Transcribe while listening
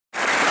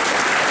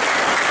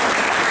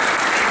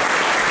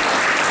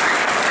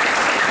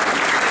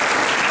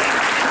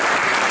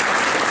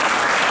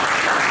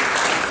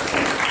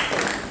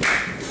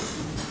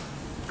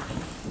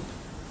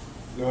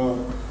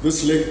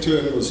this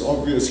lectern was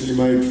obviously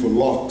made for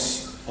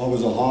locks. I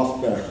was a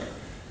halfback,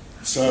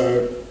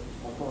 so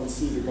I can't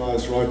see the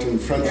guys right in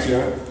front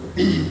here,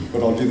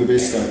 but I'll do the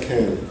best I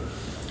can.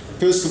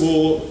 First of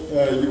all,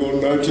 you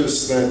will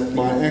notice that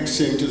my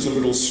accent is a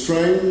little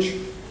strange.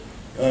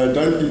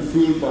 Don't be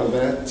fooled by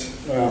that.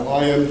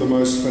 I am the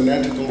most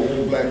fanatical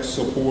All Black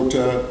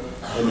supporter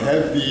and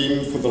have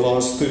been for the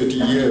last 30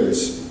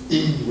 years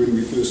when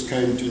we first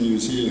came to New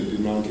Zealand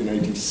in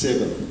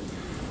 1987.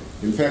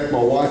 In fact,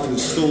 my wife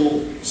is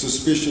still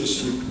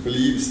suspicious. She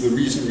believes the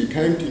reason we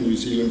came to New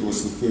Zealand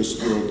was the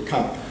first World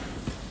Cup.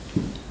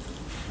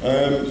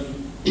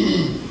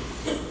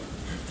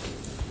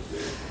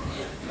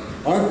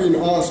 I've been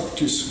asked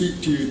to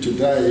speak to you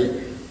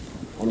today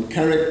on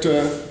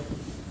character,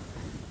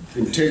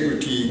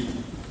 integrity,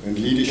 and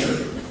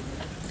leadership.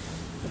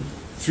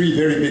 Three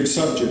very big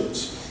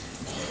subjects.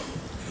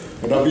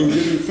 And I've been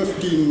given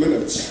 15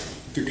 minutes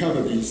to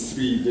cover these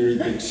three very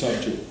big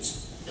subjects.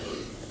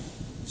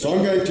 So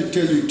I'm going to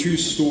tell you two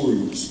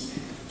stories.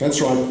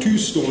 That's right, two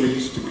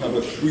stories to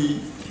cover three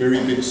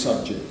very big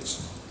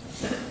subjects.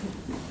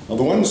 Now,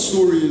 the one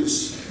story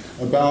is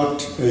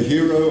about a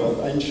hero of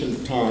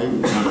ancient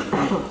times,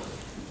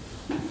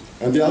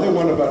 and the other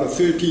one about a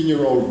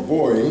 13-year-old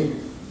boy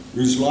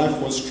whose life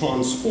was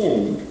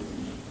transformed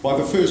by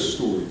the first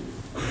story.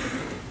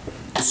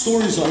 The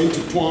stories are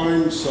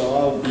intertwined, so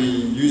I'll be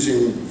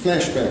using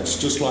flashbacks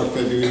just like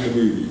they do in the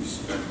movies.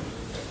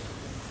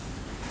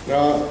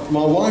 Now,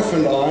 my wife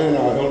and I and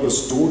our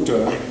eldest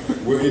daughter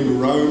were in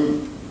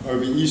Rome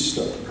over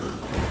Easter.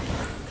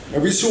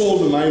 And we saw all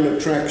the main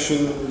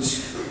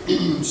attractions,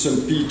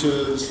 St.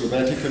 Peter's, the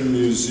Vatican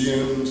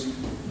museums,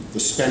 the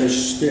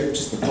Spanish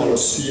Steps, the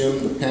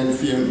Colosseum, the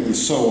Pantheon, and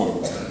so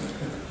on.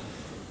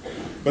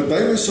 But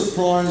they were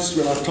surprised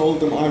when I told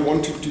them I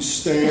wanted to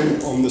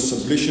stand on the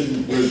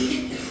Sublission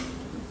Bridge.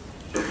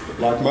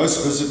 Like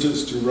most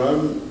visitors to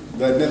Rome,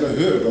 they'd never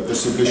heard of the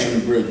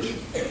Sublission Bridge.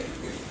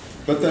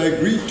 But they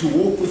agreed to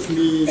walk with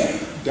me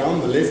down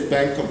the left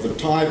bank of the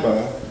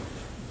Tiber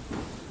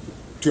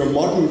to a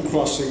modern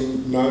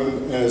crossing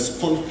known as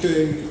Ponte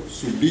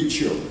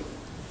Sublicio.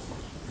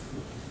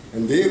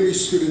 And there we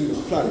stood in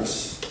the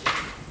place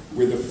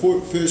where the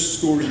first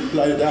story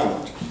played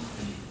out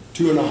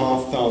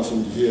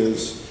 2,500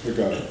 years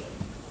ago.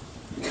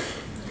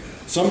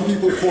 Some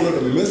people call it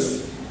a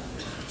myth,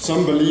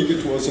 some believe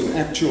it was an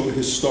actual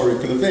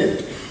historical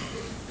event.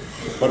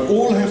 But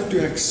all have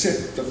to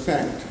accept the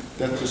fact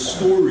that the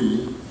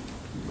story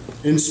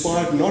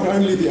inspired not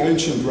only the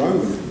ancient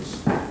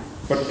Romans,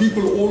 but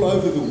people all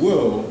over the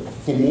world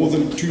for more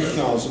than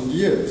 2,000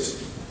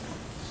 years.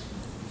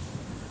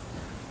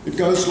 It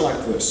goes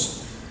like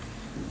this.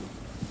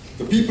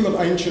 The people of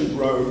ancient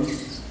Rome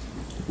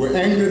were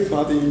angered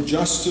by the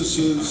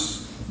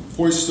injustices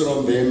foisted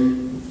on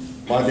them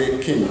by their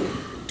king,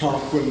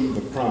 Tarquin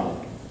the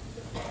Proud.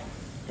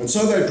 And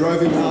so they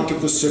drove him out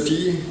of the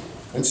city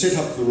and set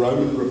up the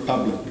Roman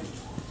Republic.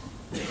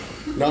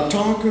 Now,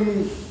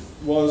 Tarquin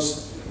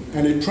was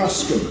an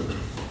Etruscan,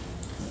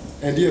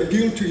 and he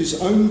appealed to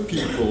his own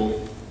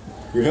people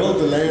who held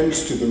the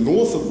lands to the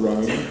north of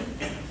Rome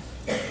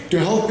to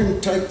help him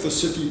take the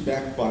city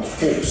back by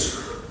force.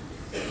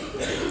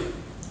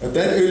 At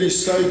that early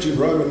stage in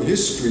Roman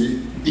history,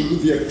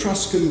 the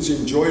Etruscans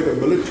enjoyed a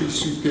military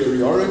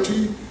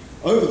superiority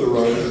over the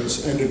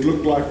Romans, and it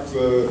looked like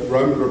the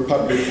Roman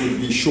Republic would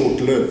be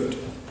short-lived.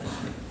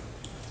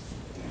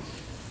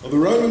 The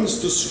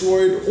Romans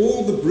destroyed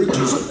all the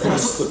bridges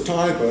across the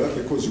Tiber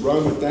because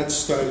Rome at that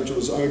stage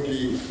was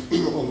only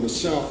on the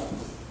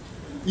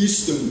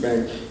southeastern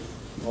bank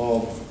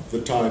of the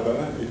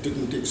Tiber. It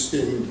didn't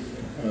extend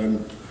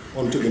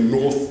onto the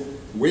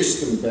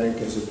northwestern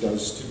bank as it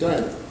does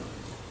today.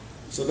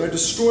 So they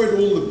destroyed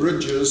all the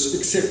bridges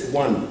except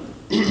one,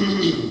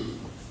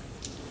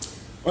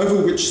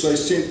 over which they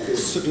sent their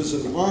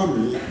citizen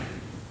army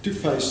to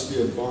face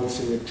the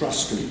advancing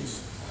Etruscans.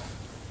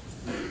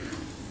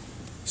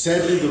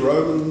 Sadly, the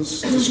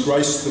Romans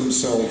disgraced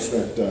themselves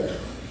that day,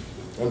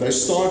 and they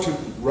started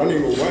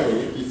running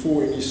away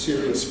before any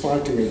serious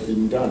fighting had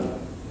been done.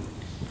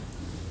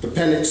 The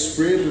panic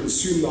spread, and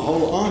soon the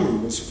whole army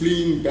was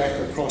fleeing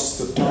back across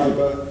the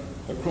Tiber,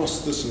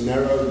 across this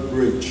narrow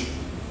bridge,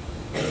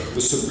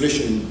 the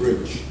Sublission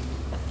Bridge.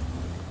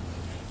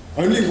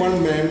 Only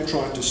one man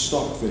tried to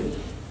stop them.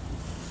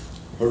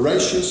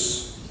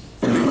 Horatius,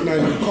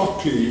 nicknamed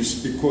Cocles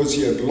because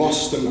he had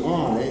lost an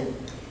eye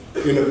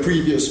in a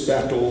previous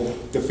battle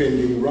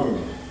defending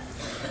Rome.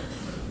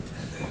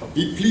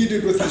 He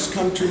pleaded with his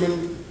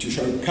countrymen to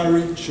show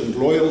courage and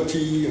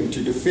loyalty and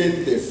to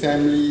defend their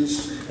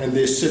families and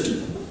their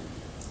city,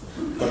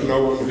 but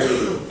no one heard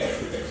him.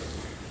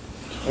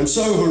 And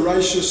so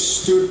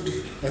Horatius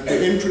stood at the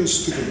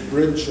entrance to the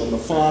bridge on the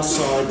far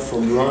side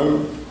from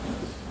Rome,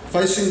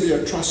 facing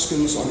the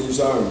Etruscans on his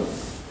own.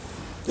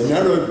 The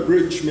narrow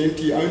bridge meant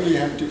he only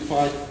had to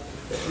fight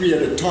 3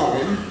 at a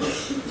time,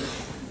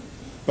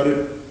 but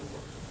it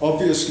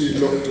obviously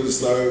looked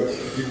as though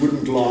he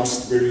wouldn't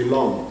last very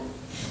long.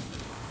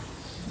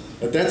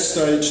 At that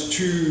stage,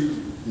 2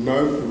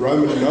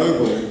 Roman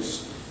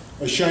nobles,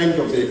 ashamed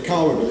of their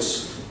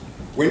cowardice,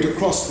 went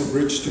across the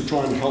bridge to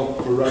try and help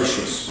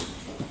Horatius.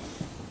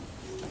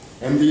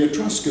 And the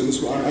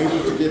Etruscans were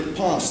unable to get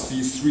past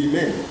these three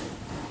men.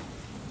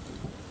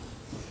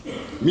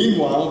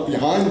 Meanwhile,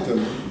 behind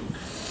them,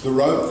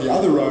 the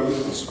other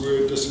Romans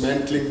were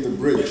dismantling the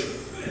bridge.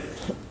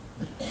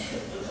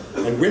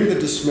 And when the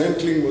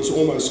dismantling was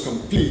almost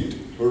complete,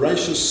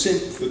 Horatius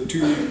sent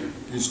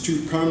his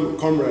two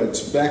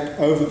comrades back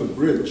over the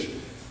bridge,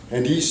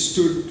 and he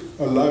stood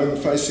alone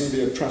facing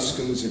the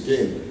Etruscans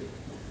again.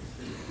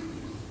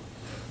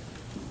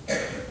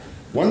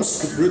 Once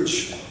the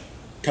bridge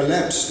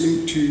collapsed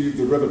into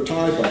the river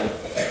Tiber,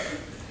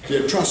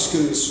 the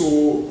Etruscans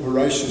saw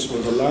Horatius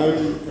was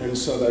alone, and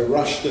so they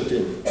rushed at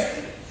him.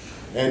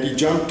 And he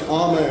jumped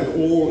armor and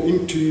all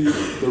into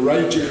the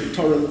raging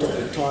torrent of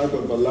the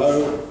Tiber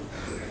below,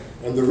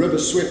 and the river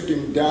swept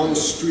him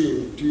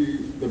downstream to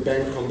the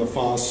bank on the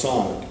far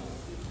side.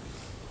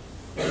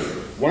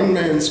 One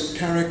man's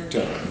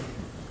character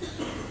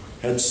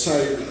had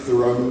saved the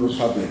Roman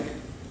Republic.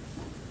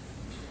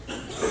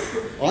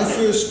 I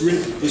first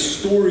read the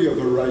story of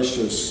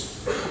Horatius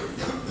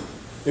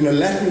in a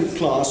Latin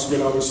class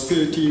when I was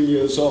 13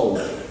 years old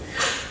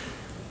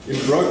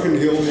in Broken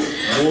Hill,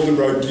 northern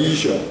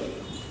Rhodesia,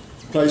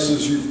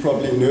 places you've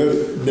probably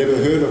never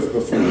heard of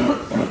before.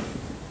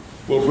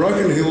 Well,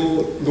 Broken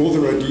Hill,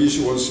 northern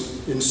Rhodesia,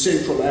 was in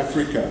Central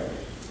Africa.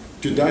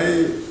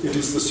 Today it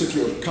is the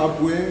city of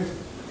Kabwe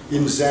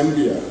in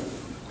Zambia,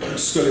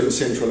 still in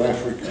Central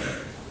Africa.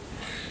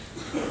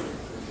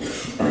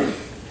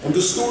 And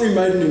the story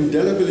made an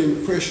indelible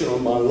impression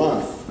on my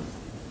life.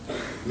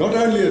 Not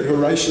only had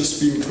Horatius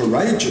been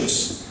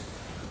courageous,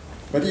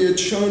 but he had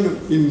shown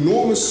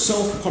enormous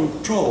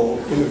self-control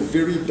in a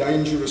very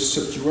dangerous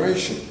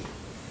situation.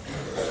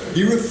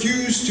 He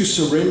refused to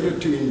surrender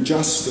to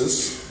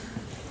injustice,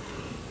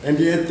 and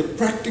he had the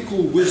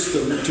practical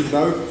wisdom to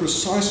know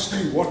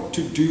precisely what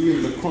to do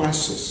in the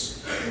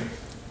crisis.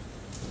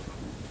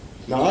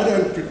 Now, I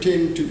don't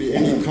pretend to be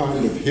any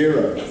kind of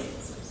hero,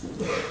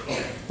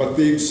 but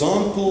the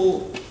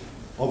example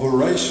of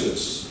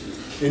Horatius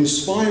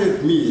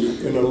inspired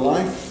me in a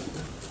life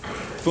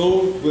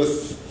filled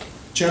with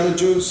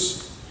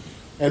challenges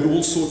and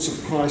all sorts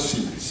of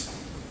crises.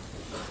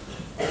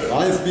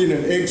 I've been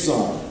an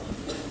exile,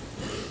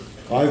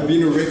 I've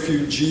been a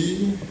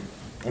refugee,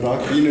 and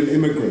I've been an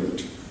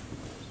immigrant.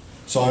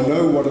 So I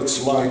know what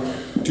it's like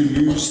to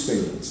lose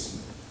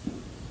things.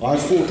 I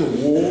fought a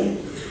war,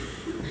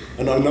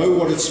 and I know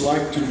what it's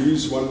like to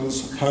lose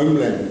one's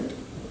homeland.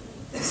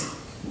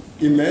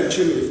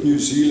 Imagine if New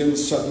Zealand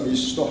suddenly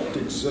stopped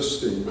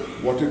existing,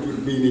 what it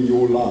would mean in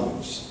your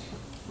lives.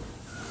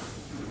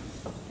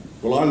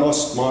 Well, I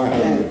lost my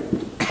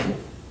homeland.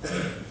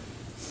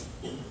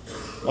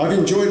 I've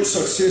enjoyed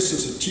success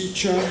as a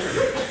teacher,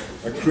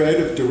 a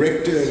creative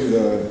director in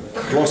the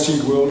glossy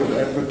world of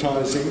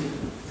advertising,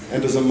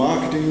 and as a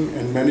marketing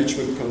and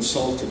management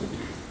consultant.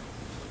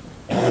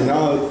 I'm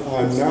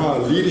now a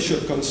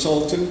leadership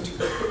consultant,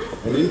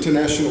 an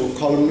international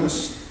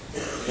columnist,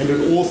 and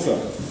an author.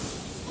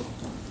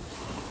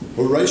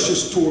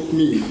 Horatius taught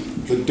me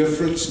the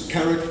difference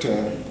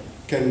character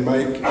can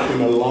make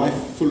in a life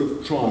full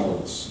of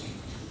trials.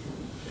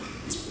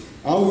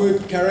 Our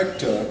word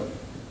character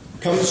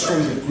comes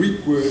from the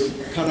Greek word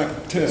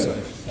karakter,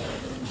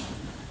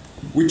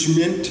 which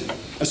meant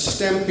a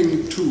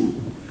stamping tool,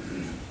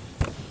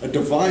 a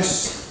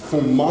device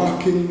for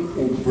marking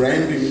or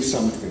branding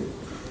something.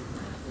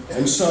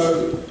 And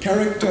so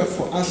character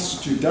for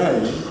us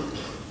today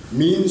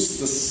means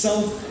the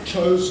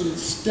self-chosen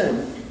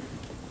stamp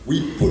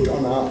we put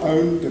on our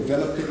own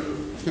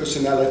developing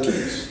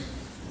personalities.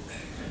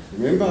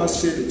 Remember I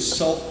said it's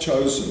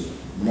self-chosen.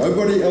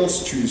 Nobody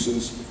else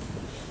chooses.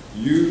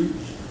 You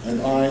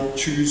and I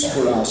choose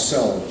for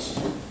ourselves.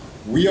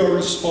 We are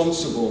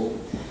responsible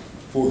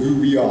for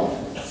who we are.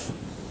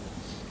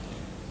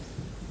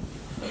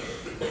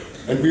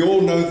 And we all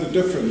know the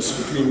difference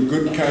between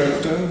good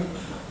character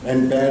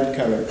and bad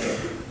character.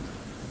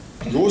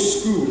 Your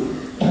school,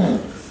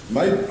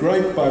 made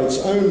great by its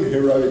own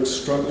heroic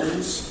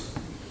struggles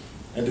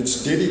and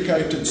its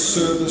dedicated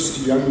service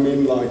to young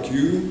men like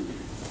you,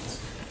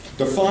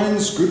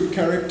 defines good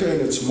character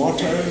in its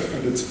motto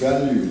and its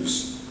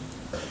values.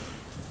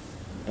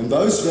 And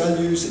those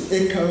values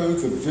echo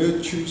the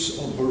virtues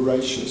of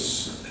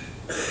Horatius.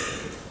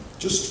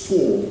 Just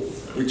four,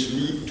 which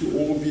lead to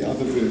all the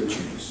other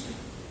virtues.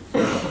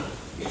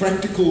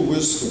 Practical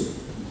wisdom,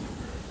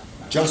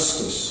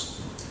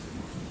 justice,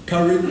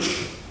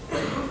 courage,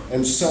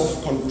 and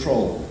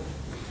self-control.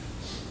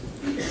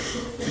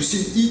 You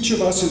see, each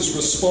of us is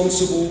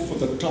responsible for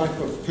the type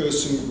of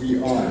person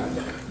we are.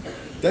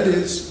 That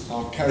is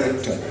our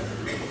character.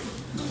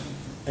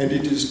 And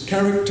it is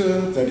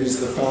character that is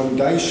the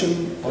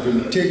foundation of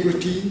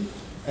integrity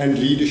and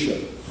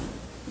leadership.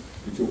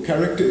 If your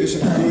character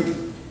isn't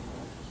good,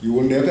 you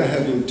will never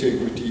have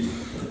integrity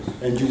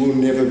and you will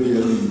never be a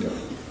leader.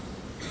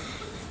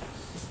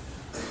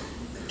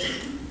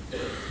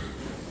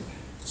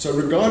 So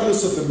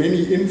regardless of the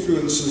many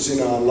influences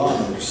in our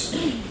lives,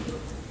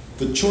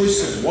 the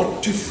choice of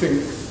what to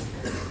think,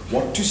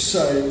 what to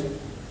say,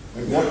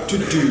 and what to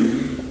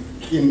do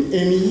in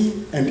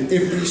any and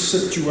every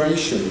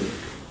situation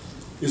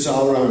is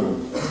our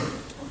own.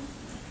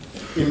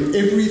 In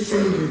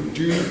everything you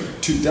do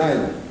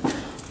today,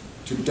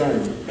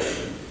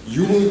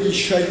 you will be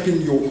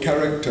shaping your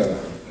character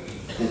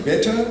for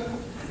better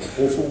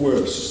or for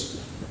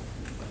worse.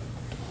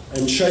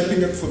 And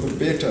shaping it for the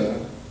better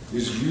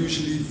is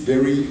usually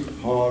very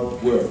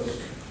hard work,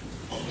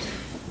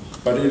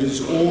 but it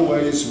is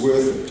always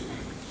worth it.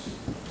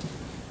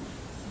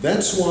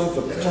 That's why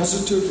the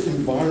positive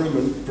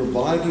environment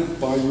provided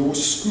by your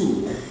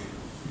school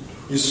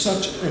is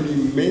such an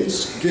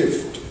immense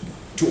gift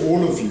to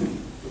all of you.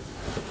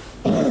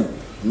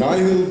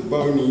 Nihil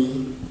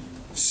boni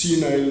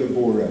sine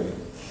labore.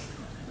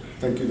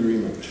 Thank you very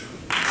much.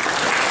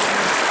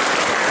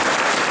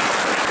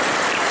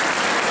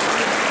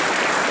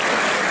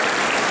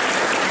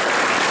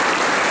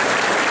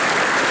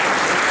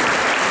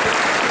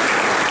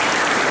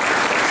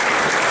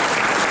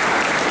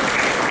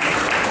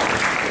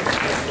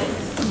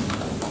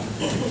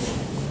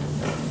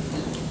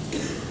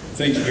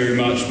 Thank you very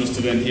much,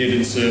 Mr. Van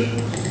Heerden, sir,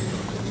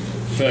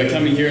 for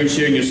coming here and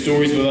sharing your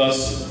stories with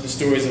us, the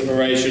stories of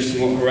Horatius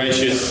and what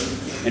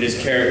Horatius and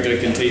his character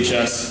can teach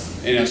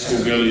us in our school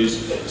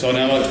values. So I'd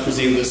now like to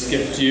present this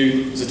gift to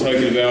you as a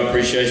token of our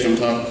appreciation on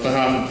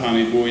behalf of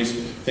Palmy Boys.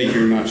 Thank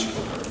you very much.